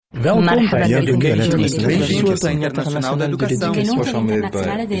Welkom bij Education Internacional de Educación.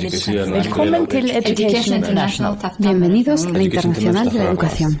 Willkommen til Education International. Bienvenidos a la Internacional de la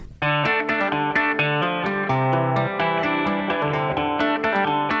Educación.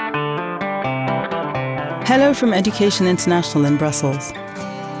 Hello from Education International in Brussels.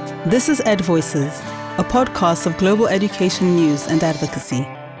 This is Ed Voices, a podcast of global education news and advocacy.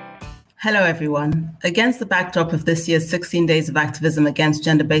 Hello, everyone. Against the backdrop of this year's 16 Days of Activism Against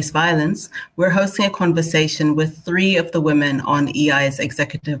Gender-Based Violence, we're hosting a conversation with three of the women on EI's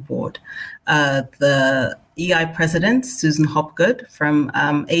executive board. The EI president, Susan Hopgood from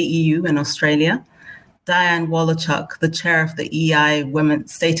AEU in Australia, Diane Wolochuk, the chair of the EI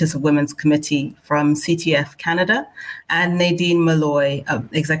Status of Women's Committee from CTF Canada, and Nadine Malloy,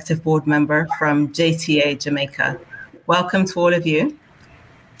 executive board member from JTA Jamaica. Welcome to all of you.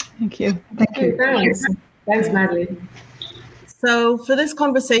 Thank you. Thank you. Thanks, Madeline. So for this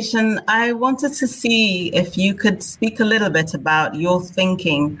conversation, I wanted to see if you could speak a little bit about your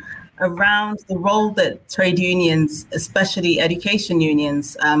thinking around the role that trade unions, especially education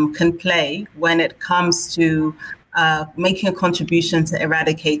unions, can play when it comes to making a contribution to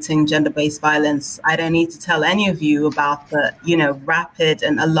eradicating gender-based violence. I don't need to tell any of you about the, rapid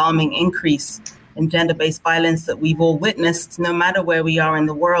and alarming increase in gender-based violence that we've all witnessed, no matter where we are in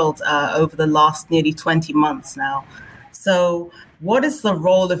the world, over the last nearly 20 months now. So what is the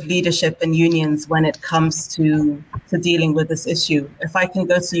role of leadership in unions when it comes to dealing with this issue? If I can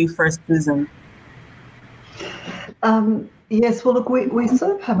go to you first, Susan. Yes, well, look, we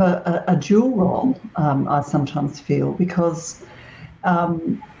sort of have a dual role, I sometimes feel, because,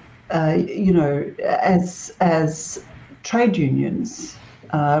 as trade unions,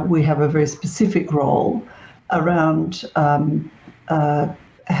 we have a very specific role around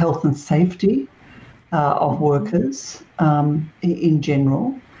health and safety of workers in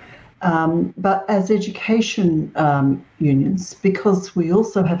general. But as education unions, because we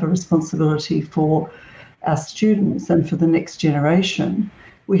also have a responsibility for our students and for the next generation,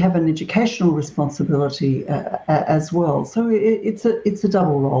 we have an educational responsibility as well. So it's a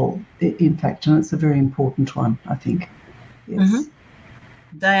double role, in fact, and it's a very important one, I think. Yes. Mm-hmm.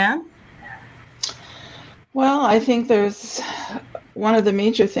 Diane? Well, I think there's one of the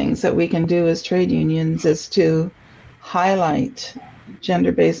major things that we can do as trade unions is to highlight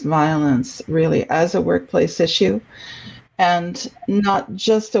gender-based violence really as a workplace issue, and not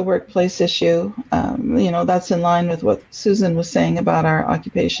just a workplace issue. That's in line with what Susan was saying about our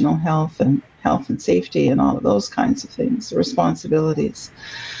occupational health and safety and all of those kinds of things, responsibilities,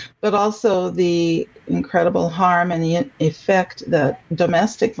 but also the incredible harm and the effect that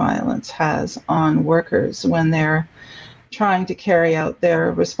domestic violence has on workers when they're trying to carry out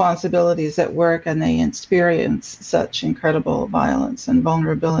their responsibilities at work and they experience such incredible violence and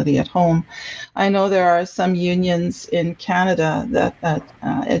vulnerability at home. I know there are some unions in Canada,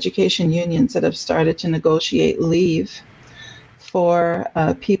 education unions, that have started to negotiate leave for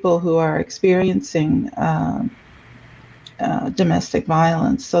people who are experiencing domestic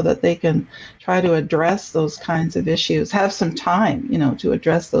violence, so that they can try to address those kinds of issues, have some time, to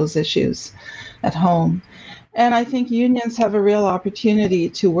address those issues at home. And I think unions have a real opportunity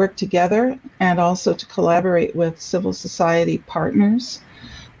to work together and also to collaborate with civil society partners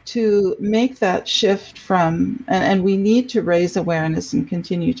to make that shift from, and we need to raise awareness and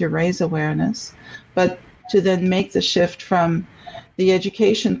continue to raise awareness, but to then make the shift from the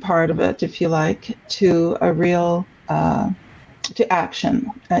education part of it, if you like, to a real to action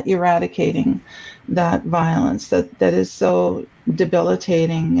at eradicating that violence that is so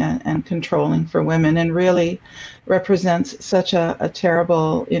debilitating and controlling for women, and really represents such a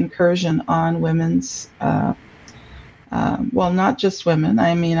terrible incursion on women's, not just women.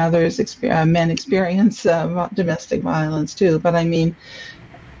 I mean, others, men experience domestic violence too, but I mean,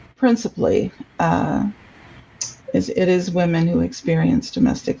 principally, it is women who experience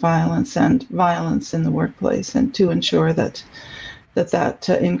domestic violence and violence in the workplace, and to ensure that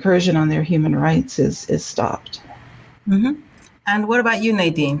incursion on their human rights is stopped. Mm-hmm. And what about you,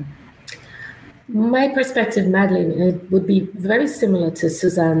 Nadine? My perspective, Madeline, it would be very similar to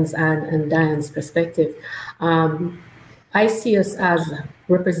Suzanne's and Diane's perspective. I see us as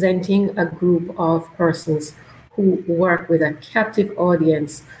representing a group of persons who work with a captive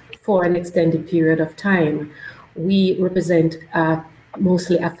audience for an extended period of time. We represent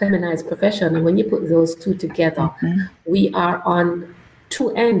mostly a feminized profession, and when you put those two together, we are on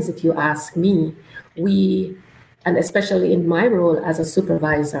two ends, if you ask me. And especially in my role as a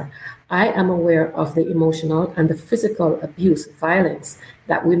supervisor, I am aware of the emotional and the physical abuse, violence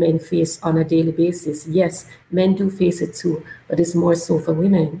that women face on a daily basis. Yes, men do face it too, but it's more so for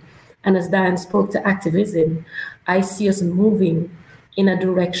women. And as Diane spoke to activism, I see us moving in a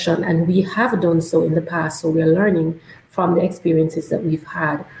direction, and we have done so in the past. So we're learning from the experiences that we've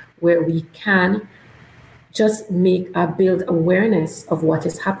had, where we can just build awareness of what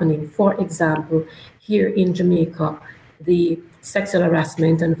is happening. For example, here in Jamaica, the sexual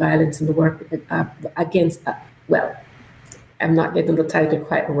harassment and violence in the work against, I'm not getting the title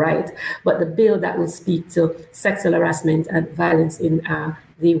quite right, but the bill that will speak to sexual harassment and violence in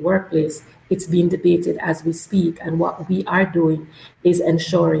the workplace, it's being debated as we speak. And what we are doing is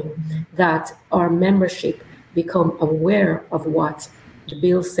ensuring that our membership become aware of what the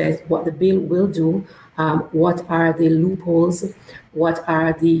bill says, what the bill will do, what are the loopholes, what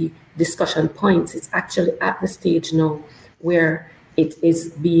are the discussion points. It's actually at the stage now where it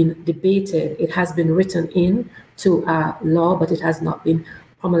is being debated. It has been written in to law, but it has not been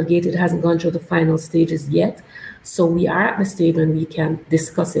promulgated. It hasn't gone through the final stages yet. So we are at the stage when we can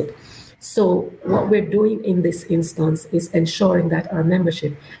discuss it. So what we're doing in this instance is ensuring that our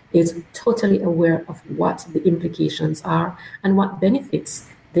membership is totally aware of what the implications are and what benefits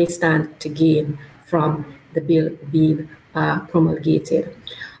they stand to gain from the bill being promulgated.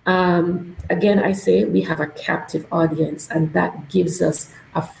 Again, I say we have a captive audience, and that gives us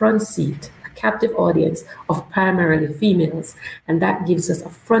a front seat, a captive audience of primarily females, and that gives us a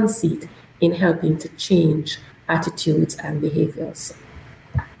front seat in helping to change attitudes and behaviors.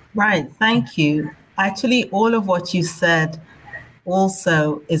 Right, thank you. Actually, all of what you said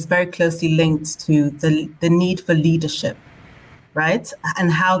also is very closely linked to the need for leadership, right?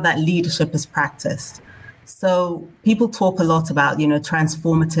 And how that leadership is practiced. So people talk a lot about,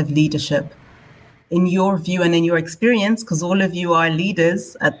 transformative leadership. In your view and in your experience, because all of you are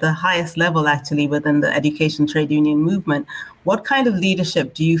leaders at the highest level, actually, within the education trade union movement, what kind of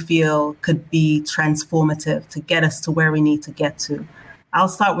leadership do you feel could be transformative to get us to where we need to get to? I'll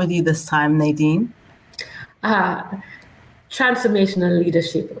start with you this time, Nadine. Transformational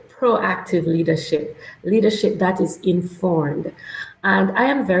leadership, proactive leadership, leadership that is informed. And I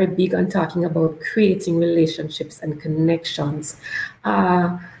am very big on talking about creating relationships and connections.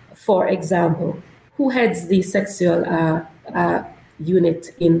 For example, who heads the sexual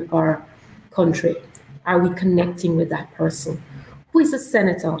unit in our country? Are we connecting with that person? Who is a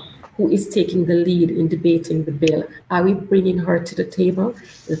senator who is taking the lead in debating the bill? Are we bringing her to the table?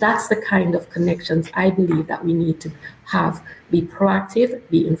 That's the kind of connections I believe that we need to have. Be proactive,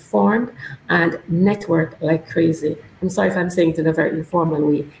 be informed, and network like crazy. I'm sorry if I'm saying it in a very informal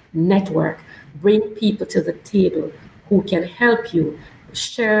way. Network, bring people to the table who can help you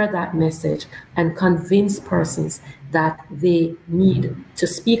share that message and convince persons that they need to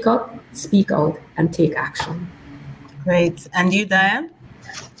speak up, speak out, and take action. Great. And you, Diane?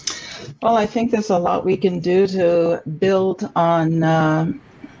 Well, I think there's a lot we can do to build on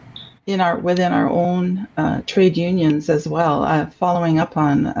within our own trade unions as well. Following up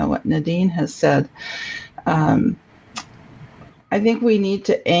on what Nadine has said, I think we need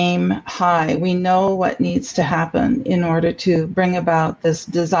to aim high. We know what needs to happen in order to bring about this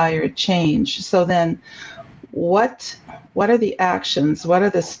desired change. So then what are the actions, what are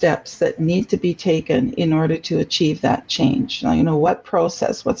the steps that need to be taken in order to achieve that change? Now, what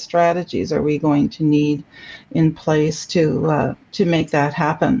process, what strategies are we going to need in place to make that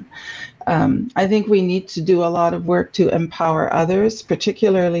happen? I think we need to do a lot of work to empower others,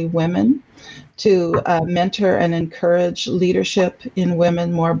 particularly women, to mentor and encourage leadership in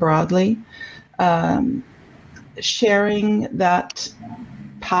women more broadly, sharing that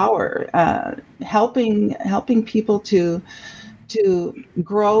power, helping people to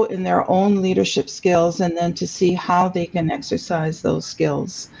grow in their own leadership skills, and then to see how they can exercise those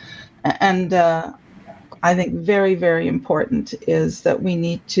skills. And I think very, very important is that we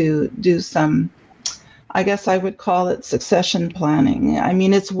need to do some, I guess I would call it succession planning. I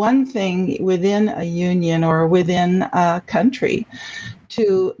mean, it's one thing within a union or within a country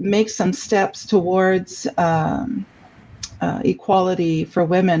to make some steps towards equality for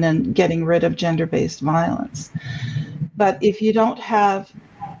women and getting rid of gender-based violence. But if you don't have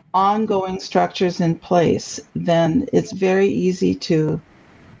ongoing structures in place, then it's very easy to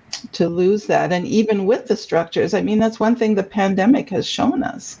lose that. And even with the structures, I mean, that's one thing the pandemic has shown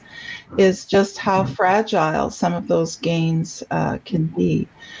us, is just how fragile some of those gains can be.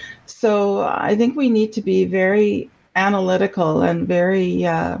 So I think we need to be very analytical and very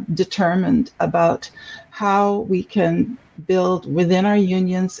determined about how we can build within our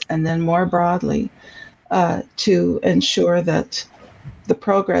unions and then more broadly to ensure that the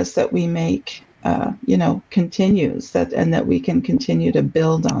progress that we make continues, and that we can continue to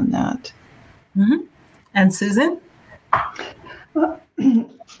build on that. Mm-hmm. And Susan? Well,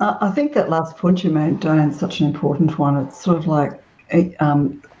 I think that last point you made, Diane, is such an important one. It's sort of like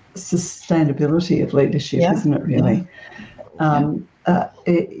sustainability of leadership, isn't it, really? When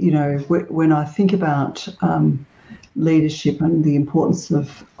I think about leadership and the importance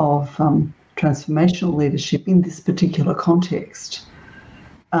of transformational leadership in this particular context,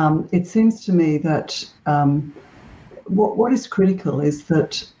 it seems to me that what is critical is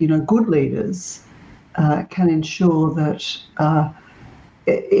that, good leaders can ensure that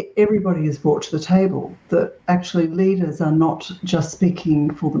everybody is brought to the table, that actually leaders are not just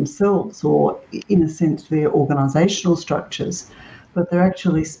speaking for themselves or, in a sense, their organisational structures, but they're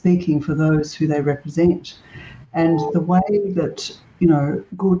actually speaking for those who they represent. And the way that,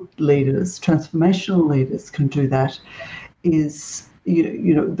 good leaders, transformational leaders can do that is,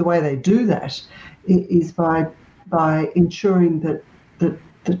 the way they do that is by ensuring that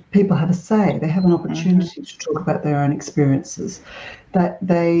people have a say. They have an opportunity to talk about their own experiences, that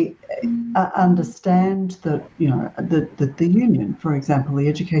they understand that, the union, for example, the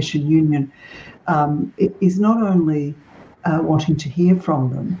education union, is not only wanting to hear from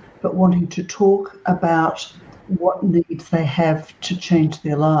them, but wanting to talk about what needs they have to change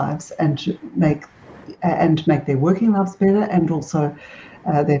their lives and to make their working lives better, and also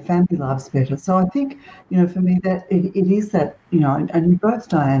their family lives better. So I think, for me, that it is that, and you both,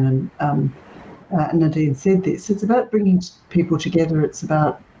 Diane and Nadine, said this, it's about bringing people together, it's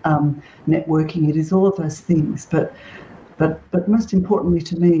about networking, it is all of those things, but most importantly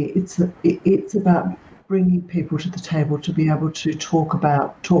to me, it's about bringing people to the table to be able to talk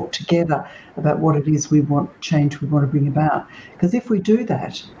together about what it is change we want to bring about. Because if we do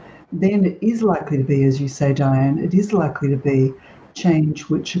that, then it is likely to be, as you say, Diane, it is likely to be change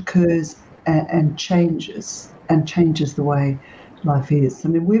which occurs and changes the way life is. I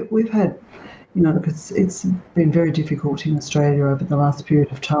mean, we've had, look, it's been very difficult in Australia over the last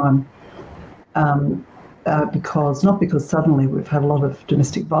period of time, not because suddenly we've had a lot of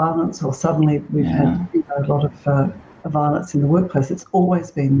domestic violence or suddenly we've had a lot of violence in the workplace. It's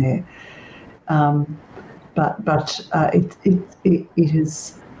always been there, but it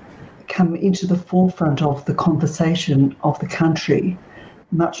has come into the forefront of the conversation of the country,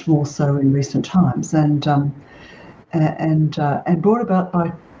 much more so in recent times, and brought about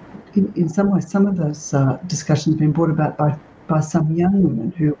by, in some ways, some of those discussions have been brought about by some young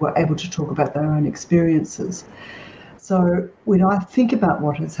women who were able to talk about their own experiences. So when I think about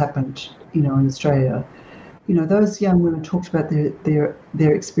what has happened, in Australia, those young women talked about their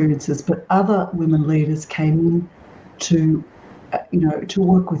experiences, but other women leaders came in to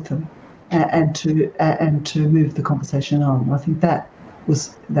work with them and to move the conversation on. I think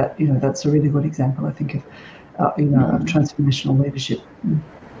that's a really good example, I think, of transformational leadership.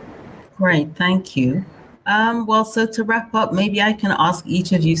 Great, thank you. So to wrap up, maybe I can ask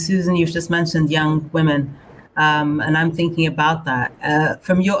each of you. Susan, you've just mentioned young women, and I'm thinking about that.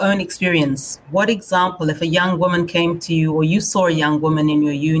 From your own experience, what example, if a young woman came to you, or you saw a young woman in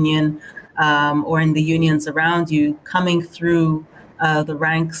your union or in the unions around you coming through the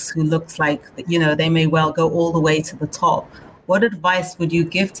ranks who looks like, they may well go all the way to the top, what advice would you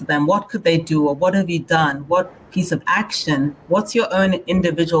give to them? What could they do, or what have you done? What piece of action? What's your own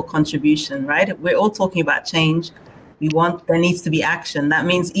individual contribution, right? We're all talking about change. There needs to be action. That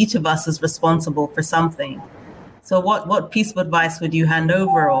means each of us is responsible for something. So what piece of advice would you hand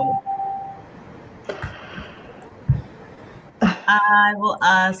over? Or I will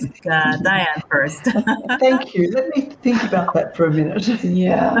ask Diane first. Thank you. Let me think about that for a minute.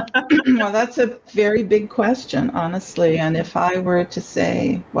 Yeah. Well, that's a very big question, honestly. And if I were to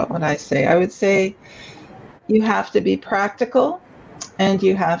say, what would I say? I would say you have to be practical and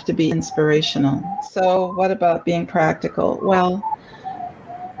you have to be inspirational. So what about being practical? Well,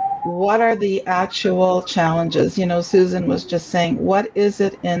 what are the actual challenges? Susan was just saying, what is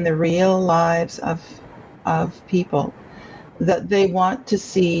it in the real lives of people that they want to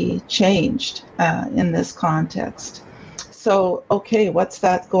see changed in this context? So, okay, what's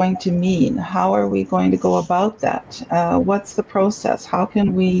that going to mean? How are we going to go about that? What's the process? How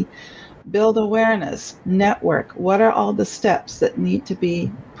can we build awareness, network? What are all the steps that need to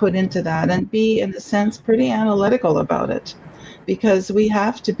be put into that? And be, in a sense, pretty analytical about it. Because we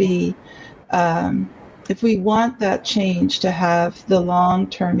have to be, if we want that change to have the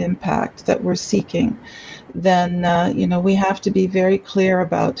long-term impact that we're seeking, then, we have to be very clear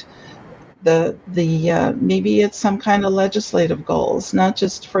about maybe it's some kind of legislative goals, not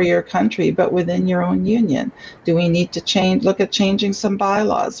just for your country, but within your own union. Do we need to look at changing some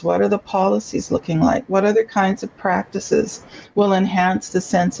bylaws? What are the policies looking like? What other kinds of practices will enhance the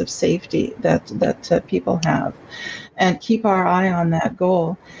sense of safety that people have? And keep our eye on that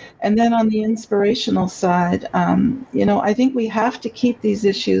goal. And then on the inspirational side, I think we have to keep these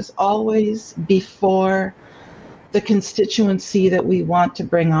issues always before the constituency that we want to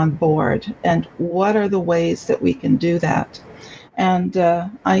bring on board, and what are the ways that we can do that. And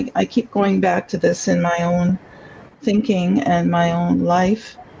I keep going back to this in my own thinking and my own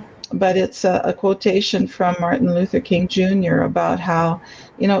life, but it's a quotation from Martin Luther King Jr. about how,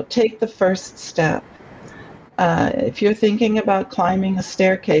 take the first step. If you're thinking about climbing a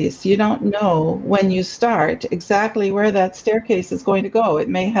staircase, you don't know when you start exactly where that staircase is going to go. It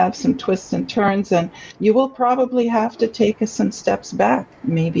may have some twists and turns, and you will probably have to take some steps back,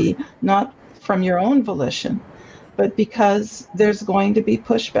 maybe not from your own volition, but because there's going to be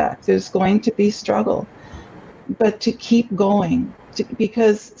pushback, there's going to be struggle. But to keep going,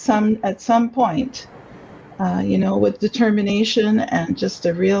 because at some point, with determination and just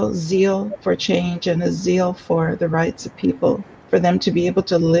a real zeal for change and a zeal for the rights of people, for them to be able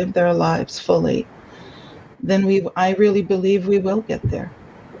to live their lives fully, then I really believe we will get there.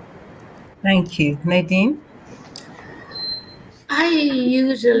 Thank you. Nadine? I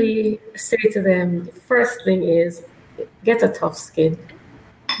usually say to them, the first thing is, get a tough skin.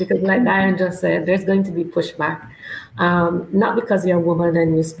 Because like Diane just said, there's going to be pushback. Not because you're a woman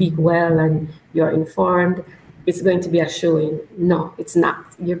and you speak well and you're informed, it's going to be a showing. No, it's not.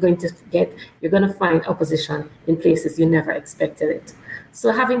 You're going to find opposition in places you never expected it.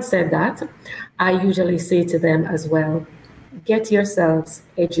 So having said that, I usually say to them as well, get yourselves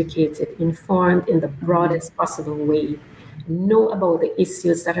educated, informed in the broadest possible way. Know about the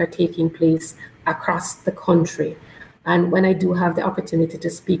issues that are taking place across the country. And when I do have the opportunity to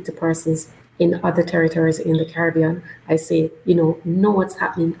speak to persons in other territories in the Caribbean, I say, know what's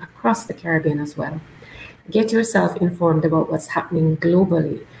happening across the Caribbean as well. Get yourself informed about what's happening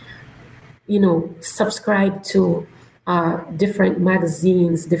globally. Subscribe to different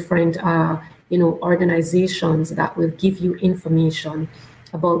magazines, different, organizations that will give you information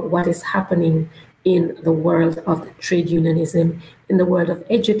about what is happening in the world of trade unionism, in the world of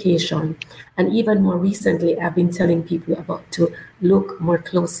education. And even more recently, I've been telling people to look more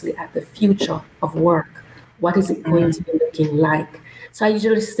closely at the future of work. What is it going to be looking like? So I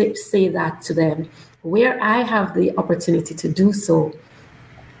usually say that to them. Where I have the opportunity to do so,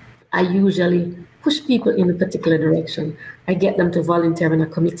 I usually push people in a particular direction. I get them to volunteer in a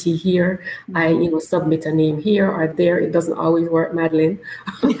committee here. I, submit a name here or there. It doesn't always work, Madeline.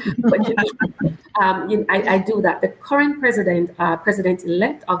 But I do that. The current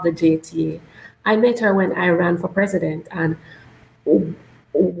president-elect of the JTA, I met her when I ran for president, and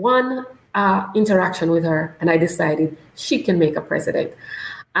one interaction with her, and I decided she can make a president.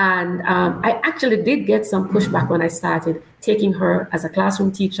 And I actually did get some pushback when I started taking her as a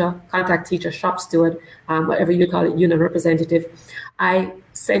classroom teacher, contact teacher, shop steward, whatever you call it, union representative. I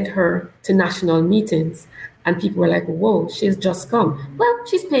sent her to national meetings, and people were like, whoa, she's just come. Well,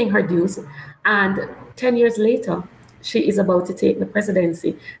 she's paying her dues. And 10 years later, she is about to take the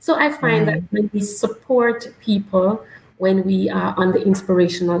presidency. So I find that when we support people, when we are on the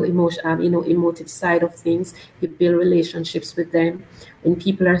inspirational, emotive side of things, we build relationships with them. When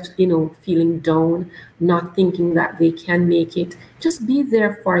people are, feeling down, not thinking that they can make it, just be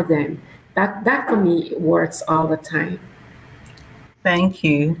there for them. That for me works all the time. Thank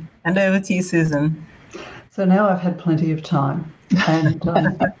you. And over to you, Susan. So now I've had plenty of time, and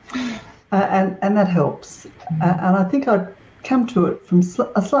and that helps. And I think I'd come to it from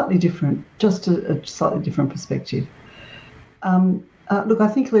a slightly different perspective. Look, I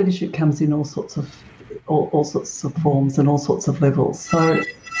think leadership comes in all sorts of forms and all sorts of levels. So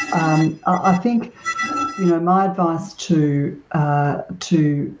I think, my advice to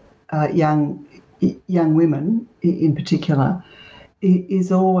young women in particular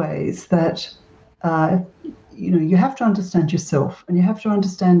is always that you have to understand yourself, and you have to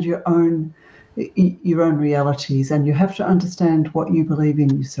understand your own realities, and you have to understand what you believe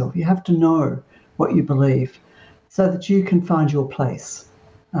in yourself. You have to know what you believe, so that you can find your place.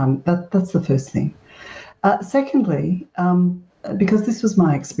 That's the first thing. Secondly, because this was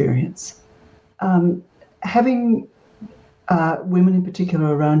my experience, having women in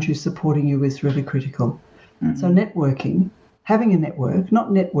particular around you supporting you is really critical. Mm-hmm. So having a network, not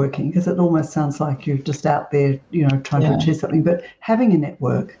networking, because it almost sounds like you're just out there, trying to achieve something, but having a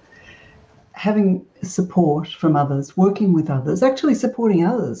network having support from others, working with others, actually supporting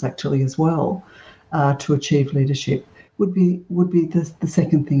others actually as well to achieve leadership would be the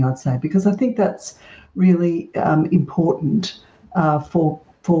second thing I'd say, because I think that's really important for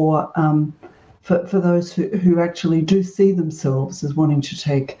those who actually do see themselves as wanting to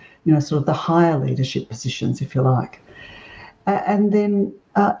take, sort of the higher leadership positions, if you like. And then,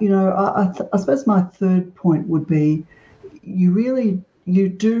 I suppose my third point would be you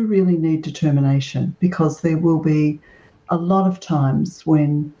do really need determination, because there will be a lot of times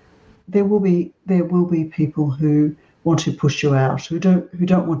when there will be people who want to push you out, who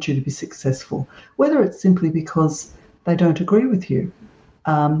don't want you to be successful, whether it's simply because they don't agree with you,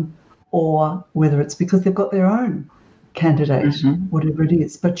 or whether it's because they've got their own candidate, whatever it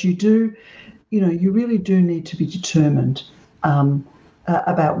is. But you really do need to be determined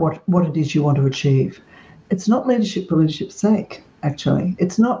about what it is you want to achieve. It's not leadership for leadership's sake, actually.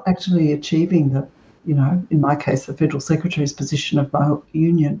 It's not actually achieving the, in my case, the Federal Secretary's position of my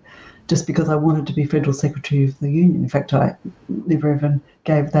union just because I wanted to be Federal Secretary of the Union. In fact, I never even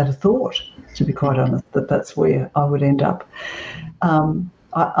gave that a thought, to be quite honest, that's where I would end up.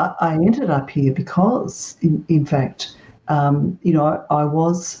 I ended up here because, in fact, I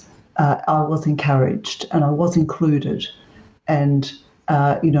was encouraged and I was included, and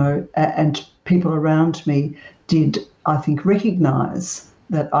and people around me did, I think, recognise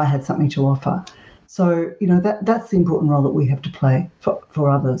that I had something to offer. So that's the important role that we have to play for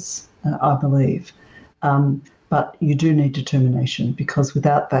others, I believe. But you do need determination, because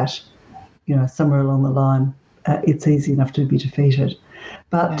without that, somewhere along the line, it's easy enough to be defeated.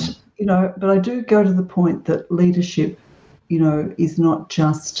 But but I do go to the point that leadership, is not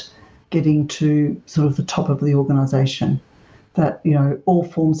just getting to sort of the top of the organisation. That all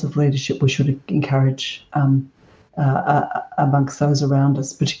forms of leadership we should encourage amongst those around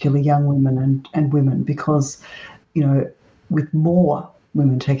us, particularly young women and women, because with more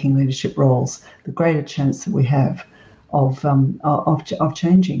women taking leadership roles, the greater chance that we have of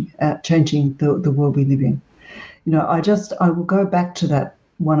changing the world we live in. I will go back to that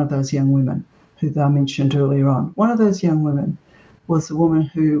one of those young women who I mentioned earlier on. One of those young women was a woman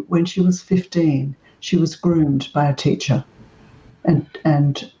who, when she was 15, she was groomed by a teacher. And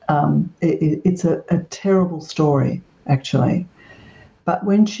it's a terrible story, actually. But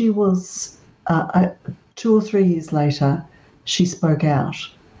when she was 2 or 3 years later, she spoke out,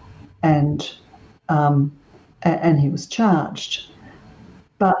 and he was charged.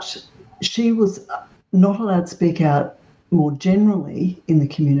 But she was not allowed to speak out more generally in the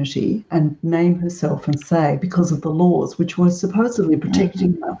community and name herself and say, because of the laws which were supposedly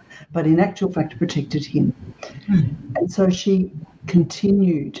protecting her, but in actual fact protected him. And so she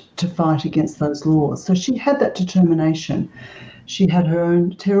continued to fight against those laws. So she had that determination. She had her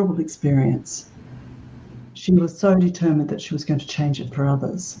own terrible experience. She was so determined that she was going to change it for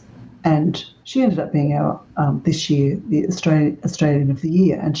others. And she ended up being our, this year, the Australian of the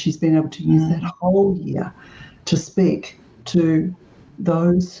Year. And she's been able to use that whole year to speak to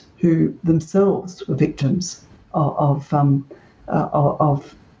those who themselves were victims of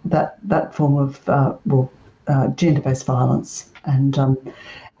that form of gender-based violence.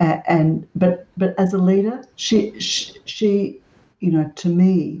 But as a leader, she to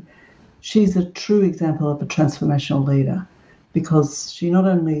me, she's a true example of a transformational leader, because she not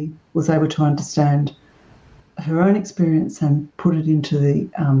only was able to understand her own experience and put it into the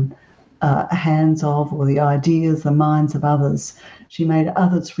hands of, or the ideas, the minds of others. She made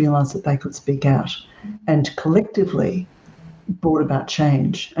others realise that they could speak out, and collectively brought about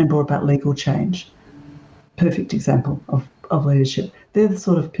change and brought about legal change. Perfect example of leadership. They're the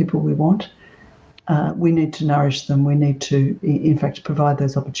sort of people we want. We need to nourish them. We need to, in fact, provide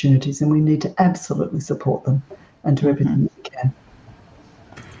those opportunities, and we need to absolutely support them and do everything we can.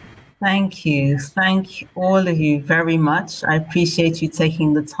 Thank you. Thank all of you very much. I appreciate you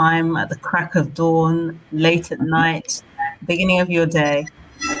taking the time at the crack of dawn, late at night, beginning of your day.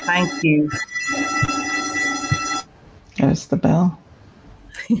 Thank you. There's the bell.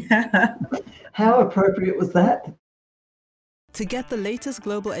 Yeah. How appropriate was that? To get the latest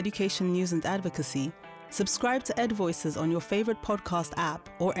global education news and advocacy, subscribe to Ed Voices on your favorite podcast app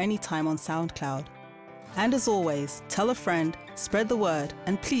or anytime on SoundCloud. And as always, tell a friend, spread the word,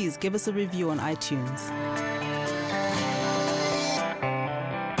 and please give us a review on iTunes.